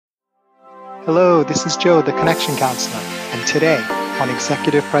Hello, this is Joe, the Connection Counselor, and today on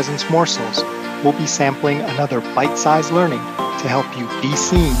Executive Presence Morsels, we'll be sampling another bite-sized learning to help you be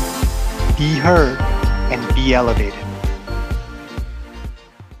seen, be heard, and be elevated.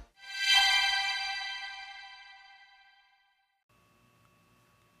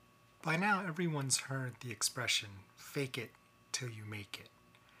 By now, everyone's heard the expression, fake it till you make it.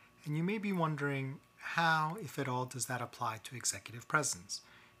 And you may be wondering, how, if at all, does that apply to executive presence?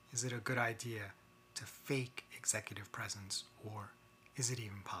 Is it a good idea to fake executive presence, or is it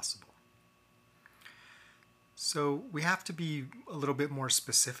even possible? So we have to be a little bit more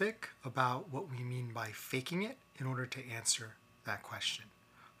specific about what we mean by faking it in order to answer that question.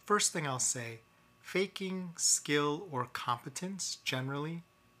 First thing I'll say, faking skill or competence generally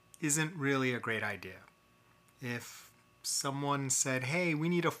isn't really a great idea. If someone said, hey, we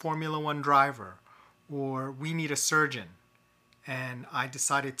need a Formula One driver, or we need a surgeon, and I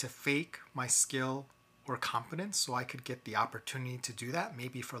decided to fake my skill or competence so I could get the opportunity to do that,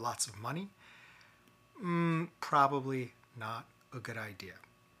 maybe for lots of money, probably not a good idea.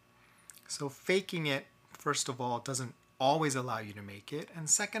 So faking it, first of all, doesn't always allow you to make it. And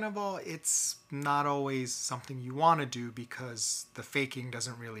second of all, it's not always something you want to do because the faking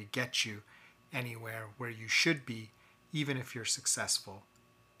doesn't really get you anywhere where you should be, even if you're successful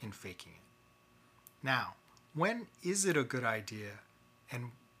in faking it. Now, when is it a good idea,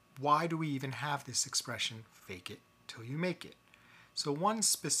 and why do we even have this expression, fake it till you make it? So one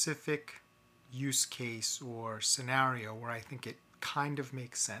specific use case or scenario where I think it kind of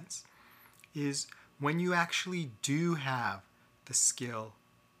makes sense is when you actually do have the skill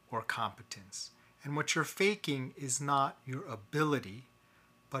or competence. And what you're faking is not your ability,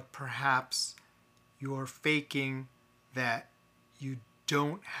 but perhaps you're faking that you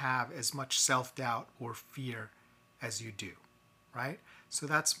don't have as much self-doubt or fear as you do, right? So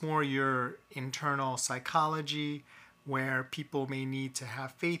that's more your internal psychology, where people may need to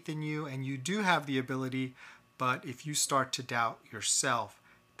have faith in you, and you do have the ability, but if you start to doubt yourself,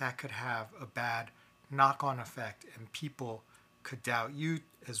 that could have a bad knock-on effect, and people could doubt you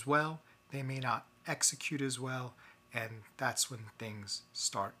as well. They may not execute as well, and that's when things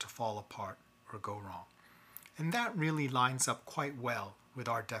start to fall apart or go wrong. And that really lines up quite well with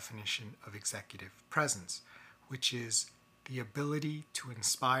our definition of executive presence, which is the ability to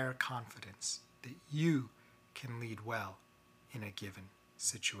inspire confidence that you can lead well in a given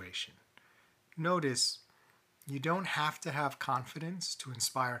situation. Notice, you don't have to have confidence to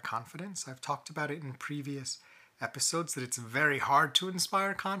inspire confidence. I've talked about it in previous episodes that it's very hard to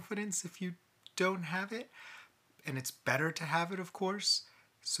inspire confidence if you don't have it. And it's better to have it, of course,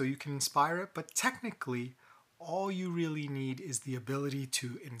 so you can inspire it. But technically, all you really need is the ability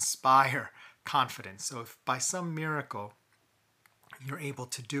to inspire confidence. So if by some miracle you're able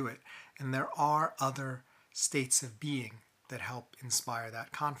to do it, and there are other states of being that help inspire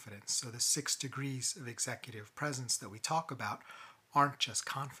that confidence. So the 6 degrees of executive presence that we talk about aren't just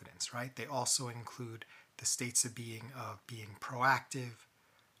confidence, right? They also include the states of being proactive,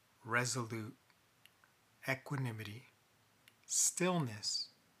 resolute, equanimity, stillness,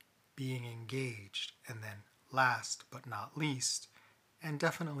 being engaged, and then last but not least, and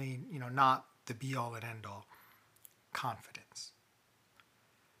definitely, not the be-all and end-all, confidence.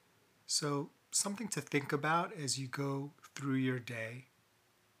 So something to think about as you go through your day.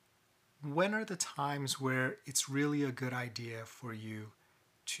 When are the times where it's really a good idea for you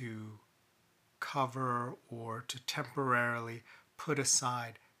to cover or to temporarily put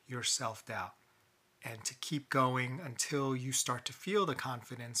aside your self-doubt and to keep going until you start to feel the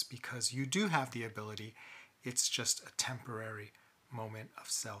confidence because you do have the ability? It's just a temporary moment of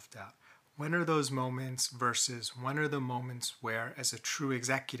self-doubt. When are those moments versus when are the moments where, as a true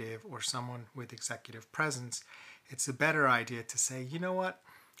executive or someone with executive presence, it's a better idea to say, you know what,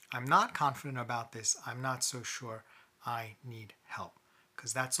 I'm not confident about this, I'm not so sure, I need help.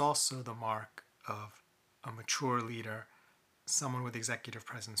 Because that's also the mark of a mature leader, someone with executive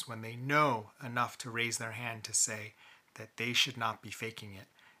presence, when they know enough to raise their hand to say that they should not be faking it,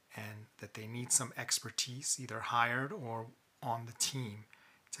 and that they need some expertise, either hired or on the team,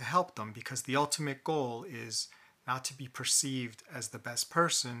 to help them, because the ultimate goal is not to be perceived as the best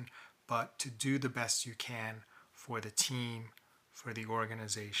person, but to do the best you can for the team, for the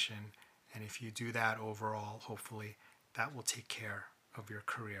organization. And if you do that overall, hopefully that will take care of your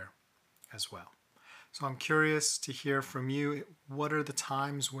career as well. So I'm curious to hear from you. What are the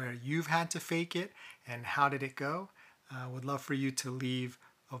times where you've had to fake it, and how did it go? I would love for you to leave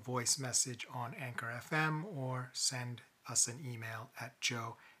a voice message on Anchor FM or send us an email at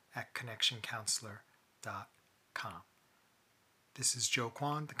joe@connectioncounselor.com. This is Joe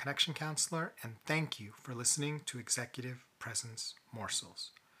Kwan, the Connection Counselor, and thank you for listening to Executive Presence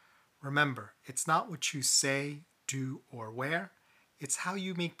Morsels. Remember, it's not what you say, do, or wear, it's how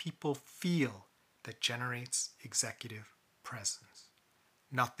you make people feel that generates executive presence.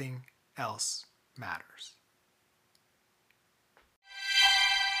 Nothing else matters.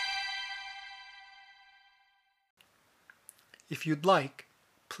 If you'd like,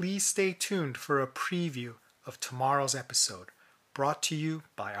 please stay tuned for a preview of tomorrow's episode, brought to you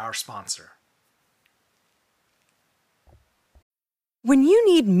by our sponsor. When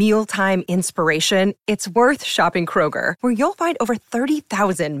you need mealtime inspiration, it's worth shopping Kroger, where you'll find over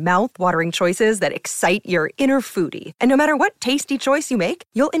 30,000 mouth-watering choices that excite your inner foodie. And no matter what tasty choice you make,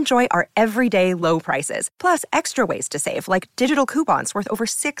 you'll enjoy our everyday low prices, plus extra ways to save, like digital coupons worth over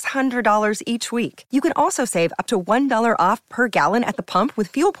 $600 each week. You can also save up to $1 off per gallon at the pump with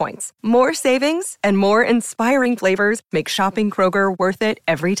fuel points. More savings and more inspiring flavors make shopping Kroger worth it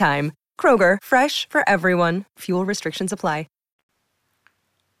every time. Kroger, fresh for everyone. Fuel restrictions apply.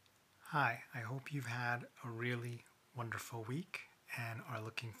 Hi, I hope you've had a really wonderful week and are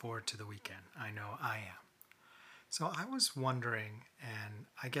looking forward to the weekend. I know I am. So I was wondering, and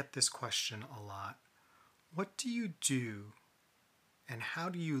I get this question a lot, what do you do and how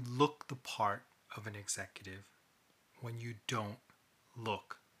do you look the part of an executive when you don't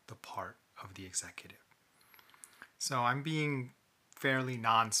look the part of the executive? So I'm being fairly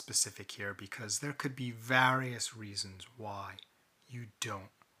non-specific here because there could be various reasons why you don't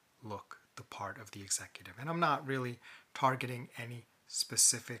look the part of the executive. And I'm not really targeting any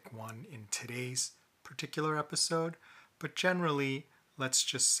specific one in today's particular episode, but generally, let's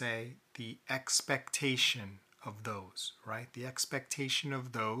just say the expectation of those, right? The expectation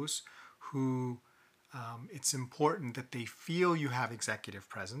of those who it's important that they feel you have executive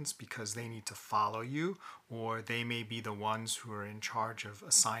presence because they need to follow you, or they may be the ones who are in charge of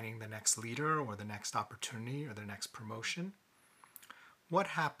assigning the next leader or the next opportunity or the next promotion. What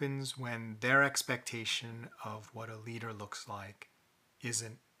happens when their expectation of what a leader looks like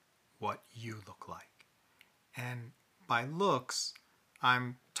isn't what you look like? And by looks,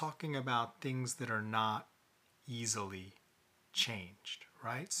 I'm talking about things that are not easily changed,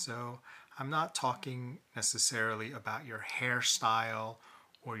 right? So I'm not talking necessarily about your hairstyle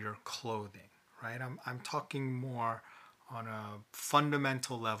or your clothing, right? I'm talking more on a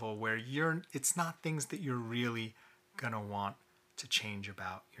fundamental level where it's not things that you're really gonna want to change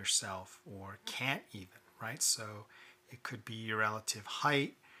about yourself or can't even, right? So it could be your relative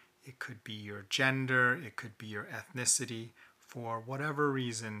height, it could be your gender, it could be your ethnicity. For whatever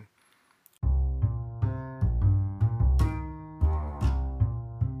reason,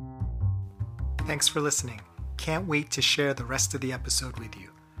 thanks for listening. Can't wait to share the rest of the episode with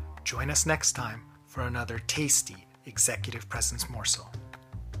you. Join us next time for another tasty executive presence morsel.